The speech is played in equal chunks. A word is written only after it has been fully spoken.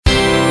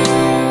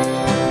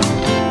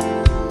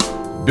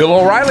Bill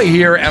O'Reilly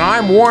here, and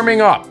I'm warming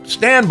up.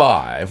 Stand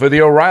by for the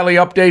O'Reilly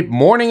Update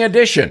Morning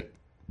Edition.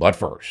 But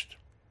first,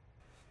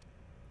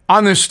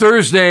 on this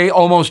Thursday,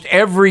 almost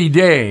every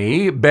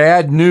day,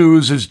 bad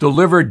news is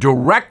delivered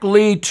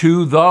directly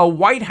to the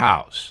White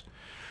House.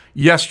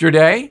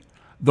 Yesterday,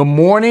 the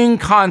Morning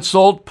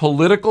Consult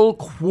Political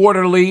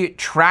Quarterly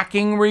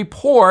Tracking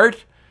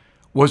Report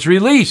was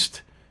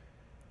released,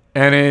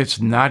 and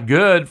it's not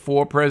good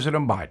for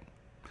President Biden.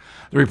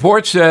 The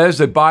report says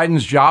that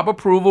Biden's job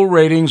approval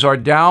ratings are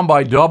down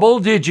by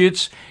double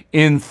digits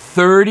in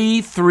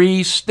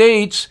 33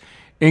 states,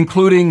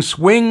 including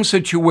swing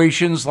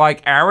situations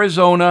like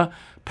Arizona,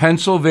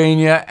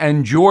 Pennsylvania,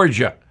 and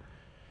Georgia.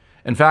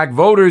 In fact,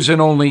 voters in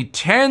only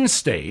 10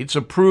 states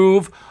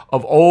approve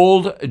of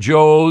old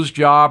Joe's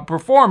job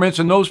performance,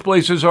 and those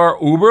places are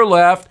uber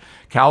left,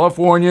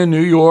 California, New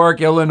York,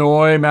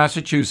 Illinois,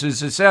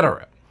 Massachusetts,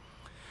 etc.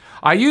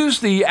 I use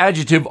the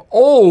adjective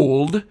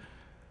old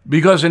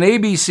because an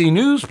ABC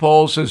News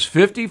poll says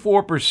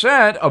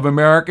 54% of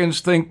Americans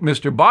think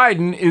Mr.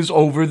 Biden is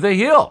over the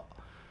hill,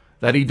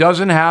 that he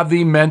doesn't have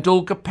the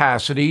mental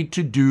capacity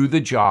to do the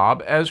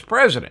job as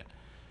president.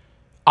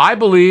 I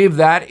believe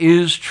that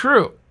is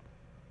true.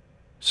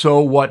 So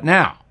what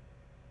now?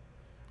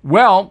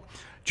 Well,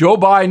 Joe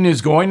Biden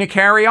is going to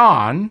carry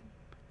on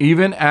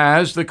even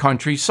as the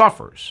country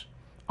suffers.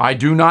 I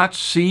do not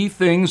see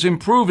things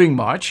improving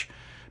much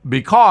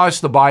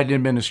because the Biden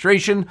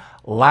administration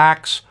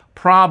lacks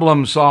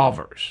problem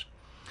solvers.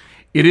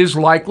 It is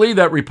likely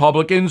that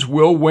Republicans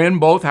will win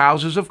both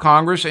houses of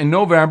Congress in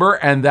November,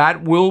 and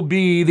that will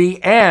be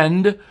the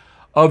end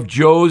of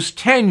Joe's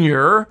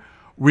tenure,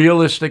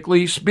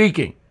 realistically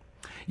speaking.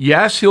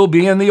 Yes, he'll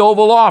be in the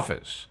Oval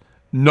Office.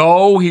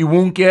 No, he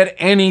won't get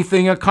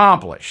anything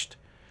accomplished,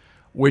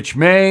 which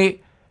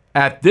may,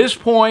 at this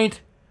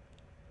point,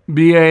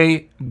 be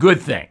a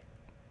good thing.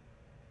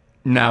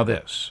 Now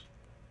this.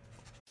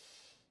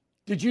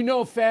 Did you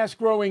know Fast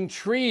Growing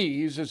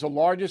Trees is the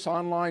largest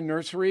online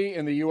nursery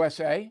in the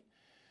USA?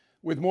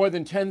 With more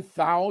than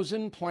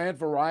 10,000 plant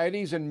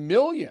varieties and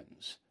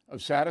millions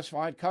of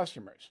satisfied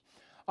customers.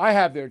 I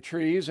have their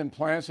trees and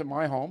plants at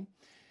my home,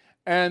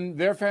 and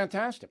they're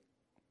fantastic.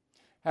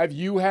 Have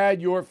you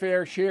had your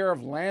fair share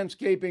of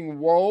landscaping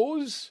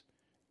woes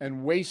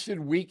and wasted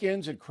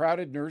weekends at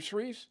crowded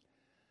nurseries?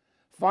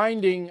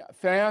 Finding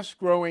Fast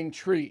Growing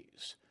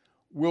Trees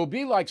will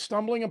be like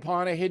stumbling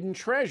upon a hidden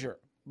treasure,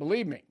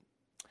 believe me.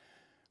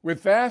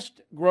 With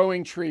Fast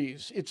Growing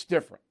Trees, it's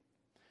different.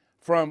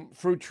 From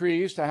fruit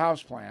trees to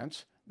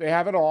houseplants, they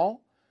have it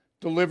all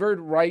delivered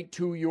right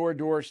to your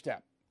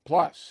doorstep.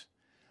 Plus,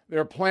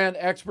 their plant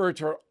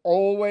experts are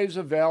always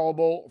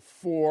available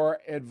for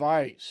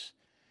advice.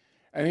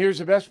 And here's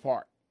the best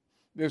part.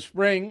 This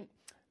spring,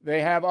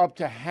 they have up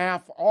to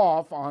half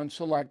off on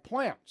select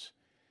plants.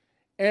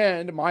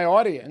 And my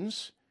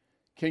audience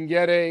can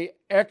get an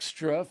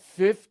extra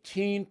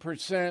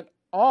 15%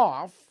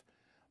 off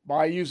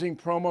by using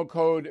promo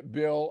code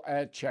BILL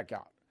at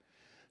checkout.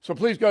 So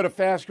please go to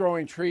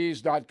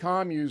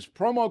fastgrowingtrees.com, use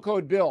promo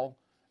code BILL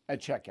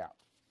at checkout.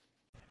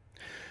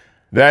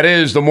 That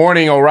is the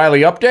Morning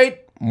O'Reilly Update.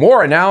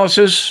 More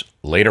analysis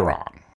later on.